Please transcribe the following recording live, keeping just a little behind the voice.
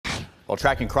Well,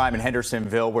 tracking crime in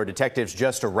Hendersonville, where detectives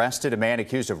just arrested a man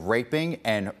accused of raping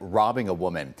and robbing a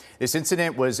woman. This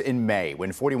incident was in May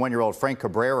when 41-year-old Frank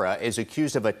Cabrera is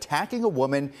accused of attacking a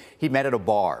woman he met at a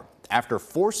bar after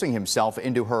forcing himself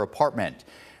into her apartment.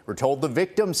 We're told the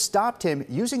victim stopped him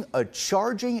using a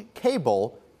charging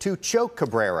cable to choke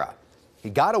Cabrera. He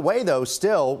got away, though,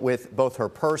 still with both her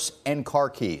purse and car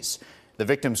keys. The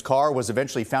victim's car was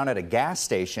eventually found at a gas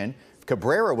station.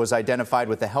 Cabrera was identified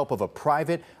with the help of a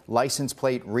private license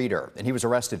plate reader, and he was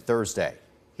arrested Thursday.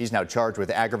 He's now charged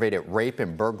with aggravated rape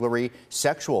and burglary,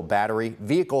 sexual battery,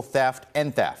 vehicle theft,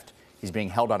 and theft. He's being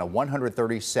held on a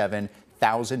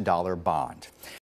 $137,000 bond.